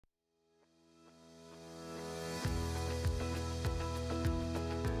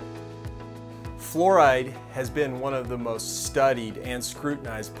Fluoride has been one of the most studied and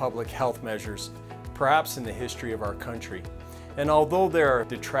scrutinized public health measures, perhaps in the history of our country. And although there are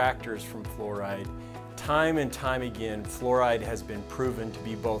detractors from fluoride, time and time again, fluoride has been proven to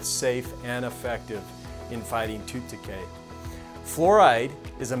be both safe and effective in fighting tooth decay. Fluoride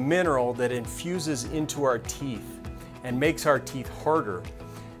is a mineral that infuses into our teeth and makes our teeth harder.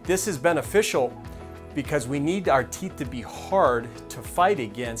 This is beneficial because we need our teeth to be hard to fight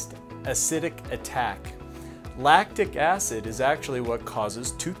against acidic attack. Lactic acid is actually what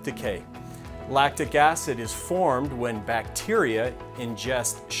causes tooth decay. Lactic acid is formed when bacteria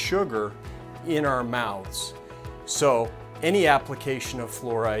ingest sugar in our mouths. So any application of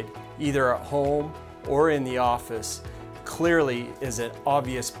fluoride, either at home or in the office, clearly is an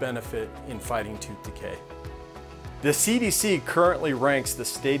obvious benefit in fighting tooth decay. The CDC currently ranks the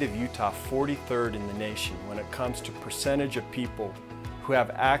state of Utah 43rd in the nation when it comes to percentage of people who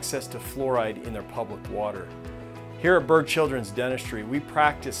have access to fluoride in their public water. Here at Bird Children's Dentistry, we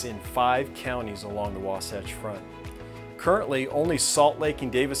practice in 5 counties along the Wasatch Front. Currently, only Salt Lake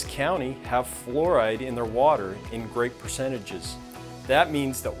and Davis County have fluoride in their water in great percentages. That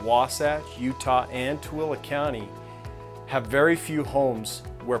means that Wasatch, Utah, and Tooele County have very few homes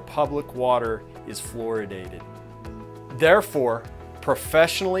where public water is fluoridated. Therefore,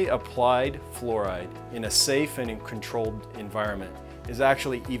 professionally applied fluoride in a safe and controlled environment is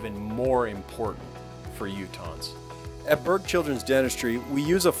actually even more important for Utahns. At Bird Children's Dentistry, we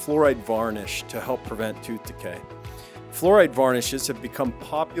use a fluoride varnish to help prevent tooth decay. Fluoride varnishes have become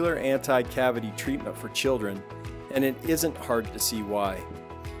popular anti-cavity treatment for children, and it isn't hard to see why.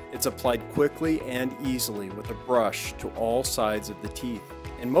 It's applied quickly and easily with a brush to all sides of the teeth,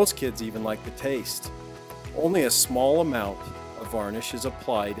 and most kids even like the taste. Only a small amount of varnish is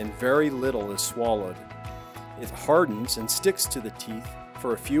applied and very little is swallowed. It hardens and sticks to the teeth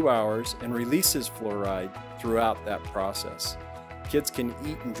for a few hours and releases fluoride throughout that process. Kids can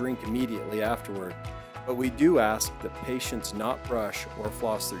eat and drink immediately afterward, but we do ask that patients not brush or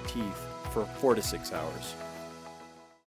floss their teeth for 4 to 6 hours.